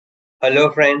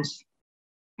Hello friends,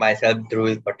 myself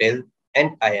Dhruv Patel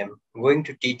and I am going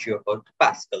to teach you about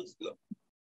Pascal's law.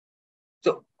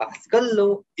 So Pascal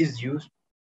law is used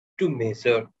to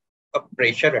measure a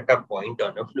pressure at a point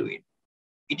on a fluid.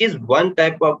 It is one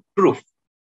type of proof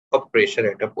of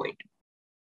pressure at a point.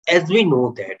 As we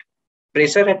know that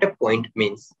pressure at a point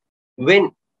means when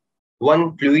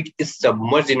one fluid is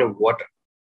submerged in a water,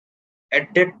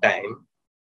 at that time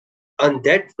on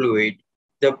that fluid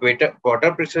the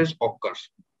water pressure occurs.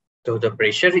 So the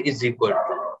pressure is equal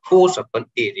to force upon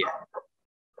area.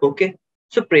 Okay,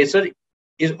 so pressure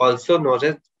is also known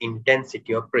as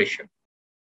intensity of pressure.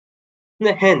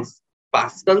 Now, hence,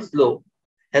 Pascal's law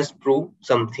has proved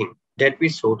something that we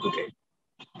saw today.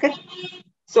 Okay,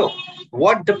 so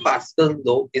what the Pascal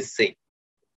law is saying.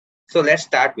 So let's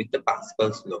start with the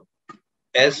Pascal's law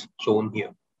as shown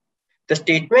here. The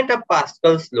statement of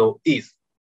Pascal's law is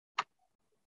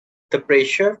the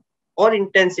pressure or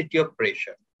intensity of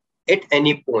pressure at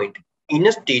any point in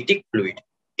a static fluid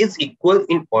is equal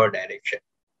in all directions.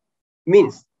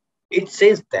 Means it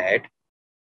says that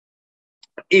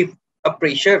if a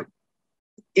pressure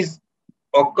is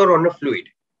occur on a fluid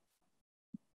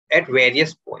at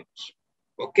various points.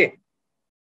 Okay.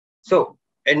 So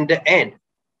in the end,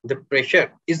 the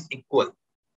pressure is equal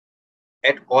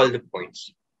at all the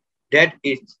points. That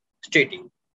is stating.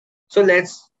 So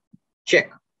let's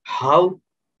check how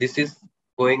this is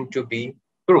going to be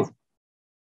proved.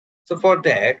 So for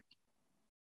that,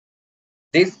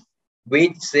 this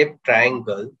wedge shaped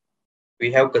triangle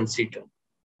we have considered.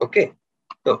 Okay.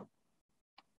 So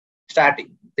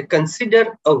starting, they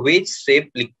consider a wedge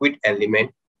shaped liquid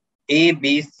element A,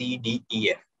 B, C, D,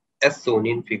 E, F as shown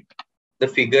in figure. The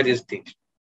figure is this.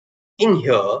 In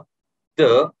here,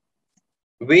 the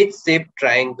wedge-shaped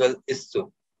triangle is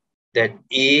shown that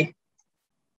A,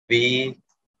 B,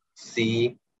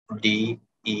 C, D,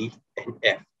 E, and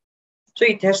F. So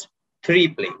it has three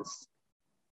planes.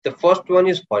 The first one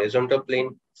is horizontal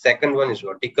plane, second one is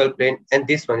vertical plane, and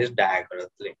this one is diagonal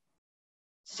plane.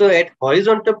 So at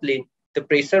horizontal plane, the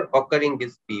pressure occurring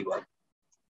is P1.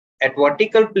 At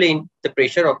vertical plane, the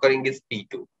pressure occurring is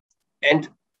P2. And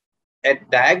at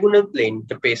diagonal plane,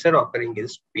 the pressure occurring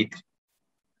is P3.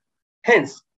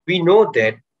 Hence, we know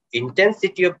that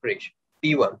intensity of pressure,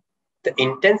 P1, the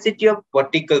intensity of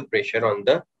vertical pressure on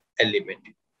the element.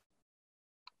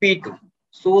 P2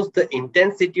 shows the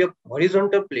intensity of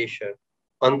horizontal pressure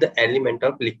on the element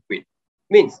of liquid.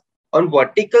 Means on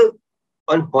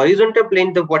horizontal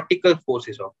plane, the vertical force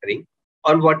is occurring.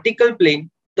 On vertical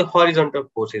plane, the horizontal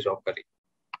force is occurring.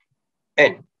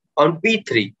 And on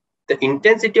P3, the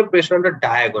intensity of pressure on the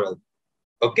diagonal.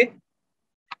 Okay.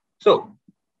 So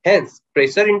hence,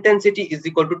 pressure intensity is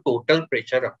equal to total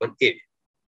pressure upon area.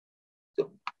 So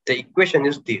the equation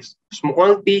is this.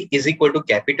 Small p is equal to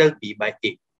capital P by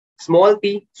A. Small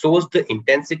p shows the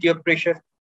intensity of pressure.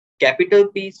 Capital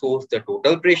P shows the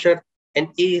total pressure. And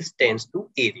A stands to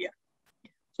area.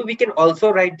 So we can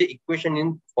also write the equation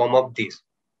in form of this.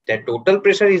 That total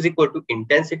pressure is equal to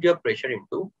intensity of pressure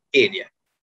into area.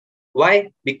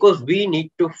 Why? Because we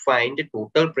need to find the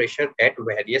total pressure at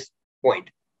various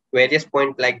points. Various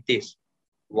points like this.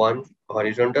 One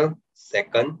horizontal,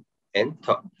 second, and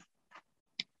third.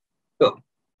 So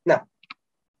now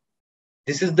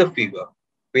this is the figure,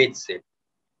 wedge shape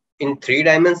in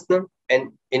 3-dimensional,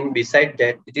 and in beside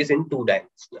that it is in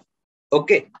 2-dimensional.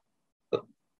 Okay. So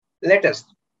let us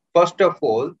first of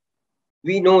all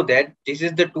we know that this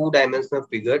is the 2-dimensional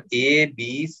figure A,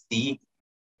 B, C,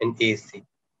 and AC.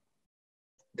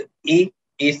 The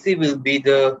AC will be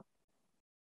the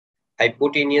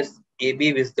hypotenuse, AB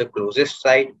is the closest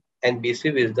side, and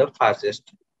BC is the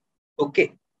farthest.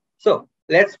 Okay, so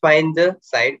let's find the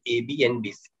side AB and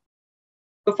BC.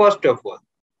 So first of all,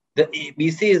 the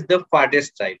BC is the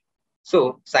farthest side.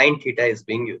 So sine theta is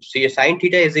being used. So sine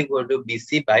theta is equal to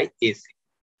BC by AC.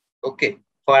 Okay,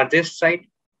 farthest side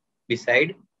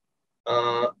beside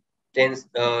then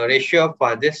ratio of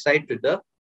farthest side to the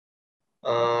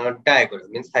diagonal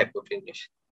means hypotenuse.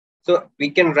 So we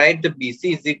can write the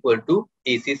BC is equal to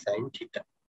AC sine theta.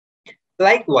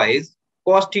 Likewise,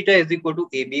 cos theta is equal to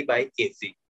AB by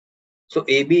AC. So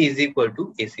AB is equal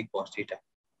to AC cos theta.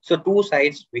 So two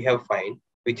sides we have find,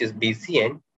 which is BC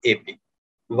and AB.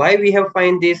 Why we have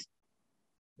find this?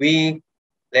 We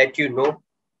let you know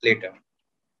later.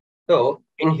 So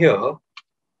in here,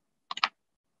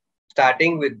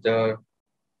 starting with the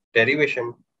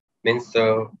derivation means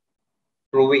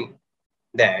proving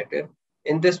that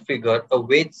in this figure a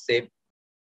wedge shape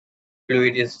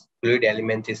fluid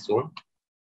element is shown,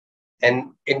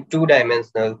 and in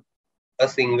 2-dimensional a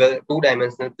single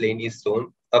 2-dimensional plane is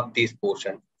shown of this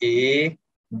portion A,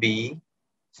 B,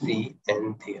 C,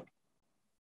 and there.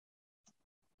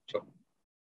 So,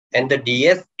 and the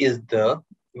ds is the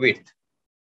width.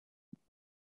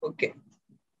 Okay.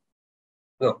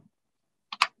 So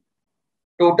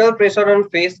total pressure on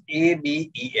face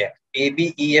ABEF.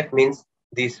 ABEF means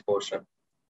this portion.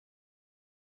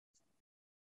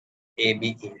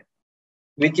 ABEF,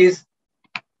 which is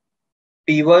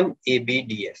P1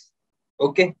 ABDS.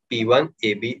 Okay, P1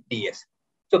 ABDS.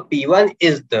 So P1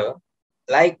 is the,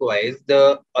 likewise,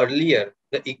 the earlier,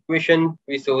 the equation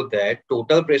we saw that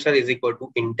total pressure is equal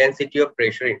to intensity of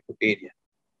pressure into area.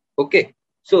 Okay,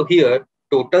 so here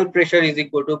total pressure is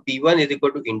equal to P1 is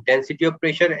equal to intensity of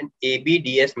pressure, and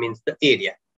ABDS means the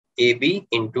area. AB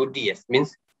into DS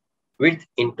means width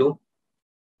into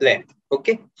length.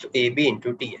 Okay, so AB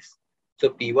into DS. So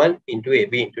P1 into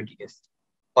AB into DS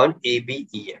on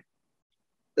ABEF.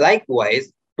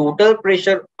 Likewise, total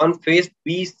pressure on face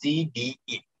BCDE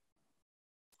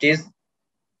is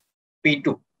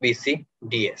P2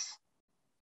 BCDS,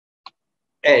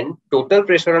 and total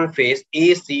pressure on face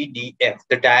ACDF,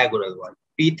 the diagonal one,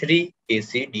 P3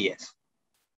 ACDS.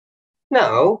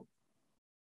 Now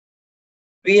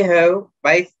we have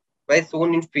by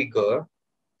shown in figure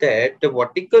that the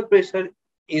vertical pressure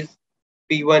is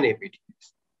P1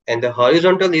 ABDS and the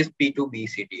horizontal is P2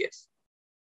 BCDS.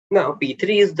 Now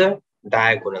P3 is the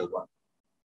diagonal one,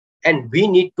 and we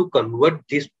need to convert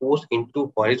this force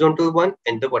into horizontal one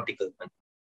and the vertical one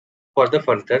for the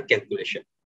further calculation.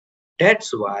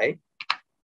 That's why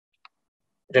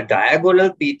the diagonal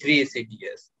P3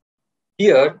 ACDS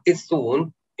here is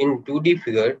shown in 2D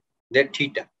figure, that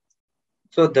theta.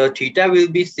 So the theta will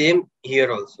be same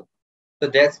here also. So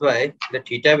that's why the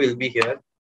theta will be here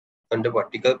on the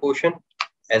vertical portion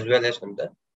as well as on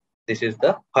the, this is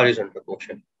the horizontal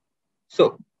portion.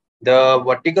 So the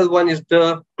vertical one is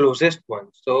the closest one.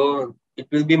 So it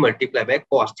will be multiplied by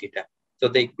cos theta. So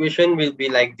the equation will be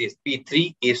like this,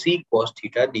 P3 AC cos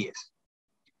theta ds.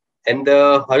 And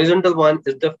the horizontal one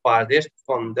is the farthest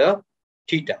from the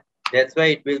theta. That's why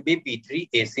it will be P3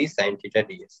 AC sin theta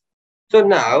ds. So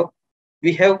now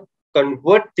we have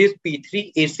convert this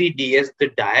P3 AC ds, the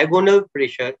diagonal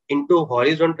pressure, into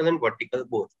horizontal and vertical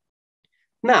both.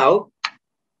 Now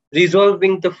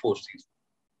resolving the forces.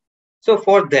 So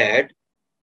for that,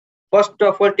 first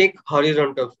of all, take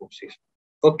horizontal forces.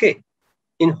 Okay.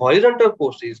 In horizontal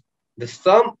forces, the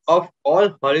sum of all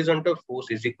horizontal force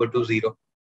is equal to 0.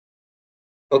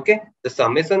 Okay. The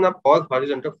summation of all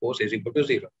horizontal force is equal to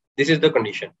 0. This is the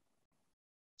condition.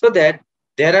 So that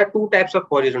there are two types of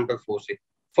horizontal forces.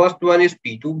 First one is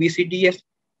P2 BC ds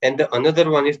and the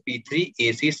another one is P3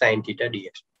 AC sin theta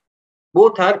ds.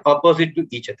 Both are opposite to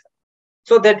each other.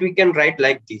 So that we can write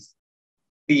like this.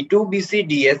 P2 BC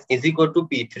ds is equal to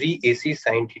P3 AC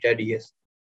sin theta ds.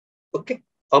 Okay,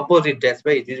 opposite, that's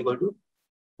why it is equal to,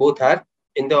 both are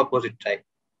in the opposite side.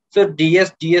 So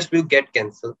ds will get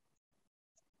cancelled.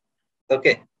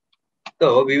 Okay,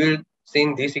 so we will see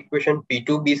in this equation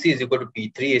P2 BC is equal to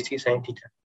P3 AC sin theta.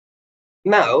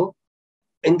 Now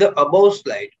in the above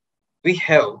slide we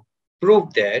have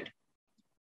proved that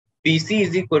BC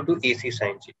is equal to AC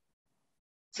sin theta.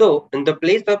 So in the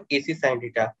place of AC sin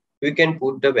theta we can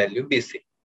put the value BC.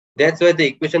 That's why the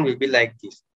equation will be like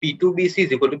this, P2 BC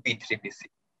is equal to P3 BC.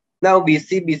 Now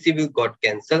BC will got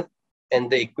cancelled and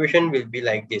the equation will be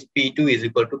like this, P2 is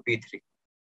equal to P3.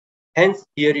 Hence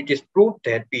here it is proved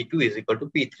that P2 is equal to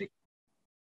P3.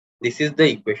 This is the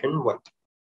equation 1.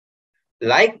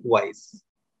 Likewise,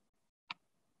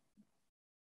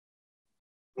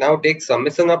 now take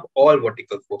summation of all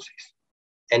vertical forces.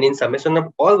 And in summation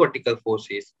of all vertical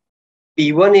forces,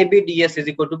 P1 AB ds is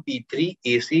equal to P3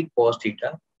 AC cos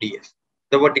theta ds.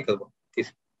 The vertical one.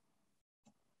 This.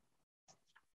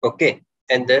 Okay.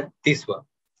 And this one.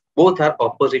 Both are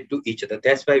opposite to each other.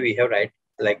 That's why we have write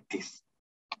like this.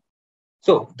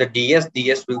 So the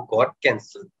ds will got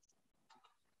cancelled.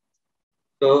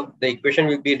 So the equation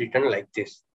will be written like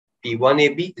this.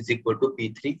 P1AB is equal to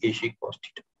P3 AC cos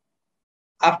theta.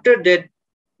 After that,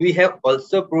 we have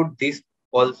also proved this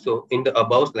also in the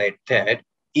above slide that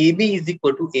AB is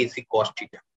equal to AC cos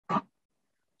theta.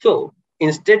 So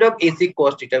instead of AC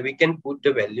cos theta, we can put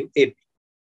the value AB.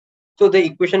 So the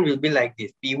equation will be like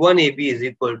this. P1AB is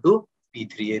equal to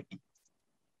P3AB.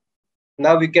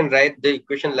 Now we can write the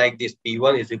equation like this.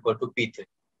 P1 is equal to P3.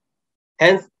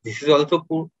 Hence, this is also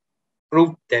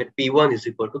proved that P1 is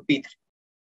equal to P3.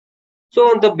 So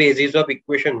on the basis of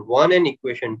equation 1 and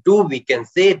equation 2, we can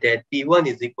say that P1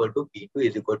 is equal to P2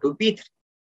 is equal to P3.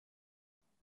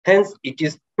 Hence, it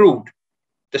is proved,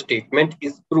 the statement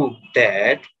is proved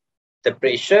that The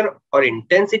pressure or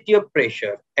intensity of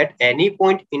pressure at any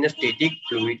point in a static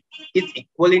fluid is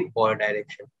equal in all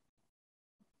directions.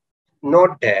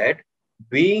 Note that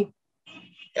we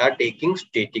are taking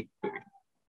static fluid.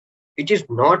 It is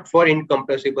not for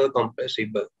incompressible,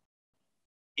 compressible.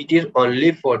 It is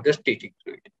only for the static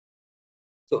fluid.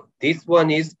 So this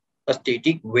one is a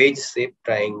static wedge-shaped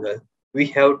triangle. We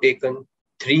have taken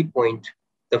 3 points.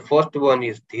 The first one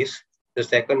is this, the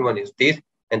second one is this,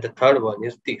 and the third one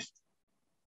is this.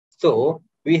 So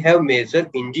we have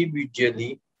measured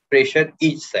individually pressure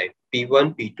each side,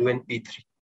 P1, P2, and P3.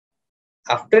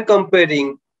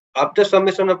 After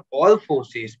summation of all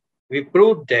forces, we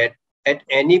proved that at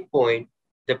any point,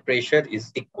 the pressure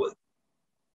is equal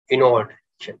in all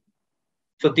directions.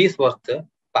 So this was the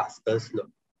Pascal's law.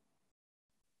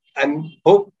 I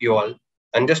hope you all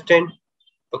understand.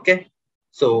 Okay.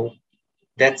 So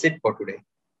that's it for today.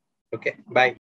 Okay. Bye.